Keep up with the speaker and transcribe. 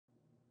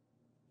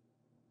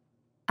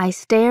I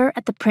stare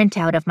at the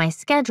printout of my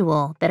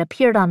schedule that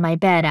appeared on my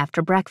bed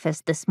after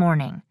breakfast this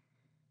morning.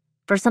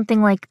 For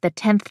something like the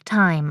 10th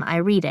time, I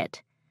read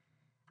it.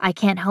 I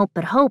can't help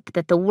but hope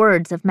that the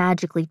words have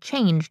magically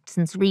changed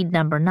since read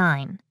number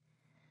 9.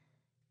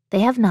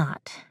 They have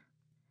not.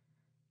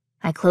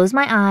 I close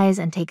my eyes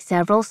and take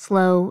several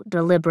slow,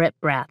 deliberate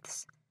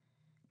breaths.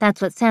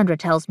 That's what Sandra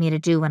tells me to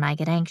do when I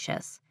get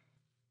anxious.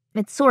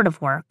 It sort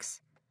of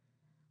works.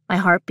 My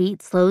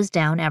heartbeat slows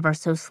down ever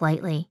so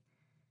slightly.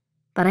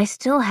 But I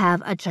still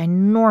have a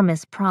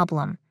ginormous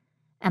problem,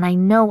 and I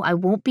know I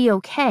won't be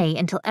okay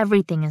until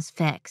everything is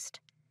fixed.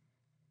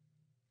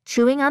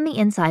 Chewing on the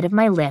inside of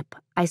my lip,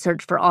 I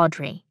search for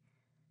Audrey.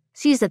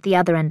 She's at the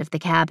other end of the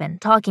cabin,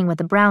 talking with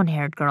a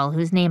brown-haired girl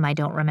whose name I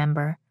don't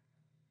remember.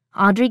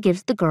 Audrey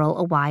gives the girl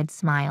a wide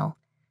smile.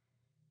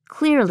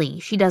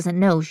 Clearly, she doesn't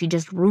know she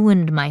just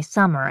ruined my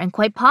summer and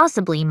quite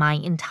possibly my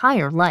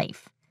entire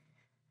life.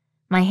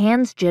 My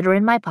hands jitter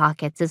in my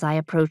pockets as I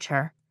approach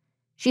her.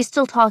 She's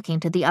still talking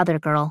to the other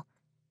girl.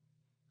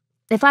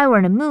 If I were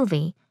in a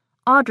movie,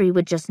 Audrey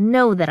would just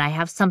know that I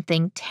have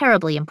something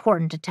terribly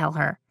important to tell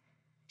her.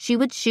 She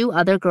would shoo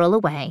other girl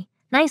away,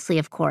 nicely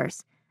of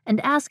course, and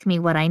ask me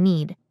what I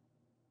need.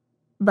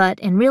 But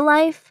in real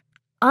life,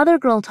 other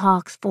girl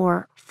talks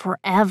for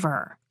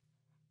forever.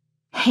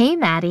 "Hey,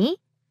 Maddie,"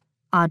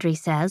 Audrey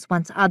says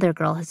once other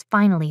girl has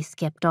finally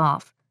skipped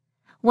off.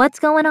 "What's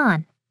going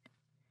on?"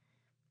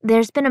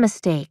 There's been a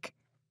mistake.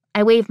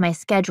 I wave my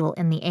schedule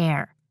in the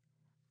air.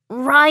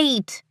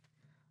 "Right!"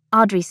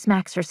 Audrey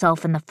smacks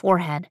herself in the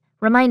forehead,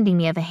 reminding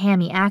me of a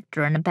hammy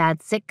actor in a bad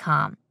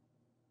sitcom.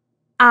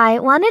 "I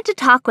wanted to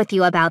talk with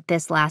you about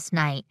this last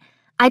night.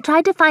 I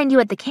tried to find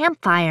you at the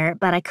campfire,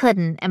 but I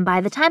couldn't, and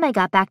by the time I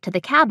got back to the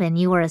cabin,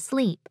 you were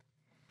asleep."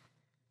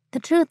 The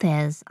truth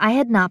is, I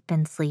had not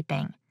been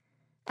sleeping.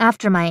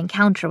 After my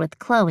encounter with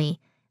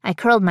Chloe, I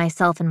curled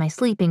myself in my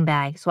sleeping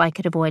bag so I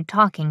could avoid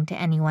talking to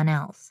anyone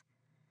else.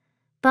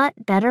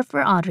 But better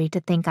for Audrey to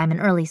think I'm an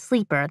early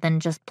sleeper than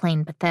just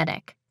plain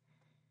pathetic.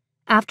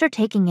 After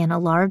taking in a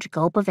large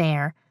gulp of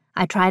air,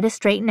 I try to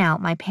straighten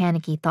out my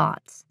panicky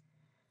thoughts.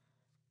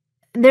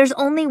 "There's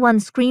only one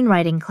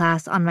screenwriting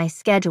class on my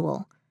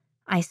schedule,"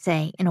 I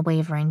say in a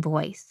wavering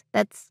voice.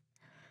 That's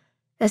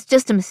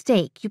just a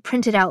mistake. You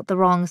printed out the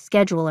wrong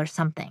schedule or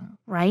something,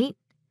 right?"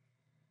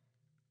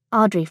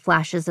 Audrey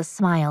flashes a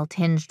smile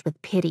tinged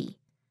with pity.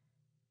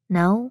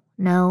 No,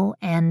 no,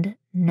 and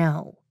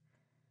no.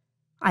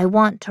 I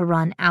want to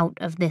run out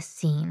of this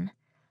scene.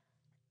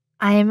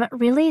 "I'm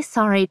really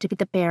sorry to be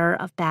the bearer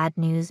of bad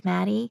news,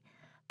 Maddie,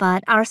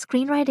 but our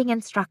screenwriting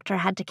instructor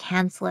had to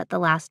cancel at the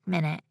last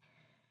minute.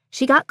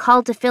 She got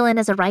called to fill in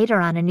as a writer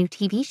on a new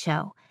TV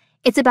show.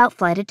 It's about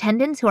flight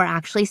attendants who are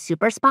actually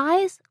super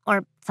spies,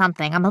 or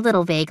something. I'm a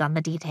little vague on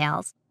the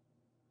details.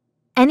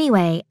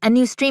 Anyway, a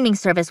new streaming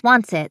service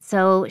wants it,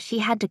 so she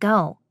had to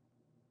go.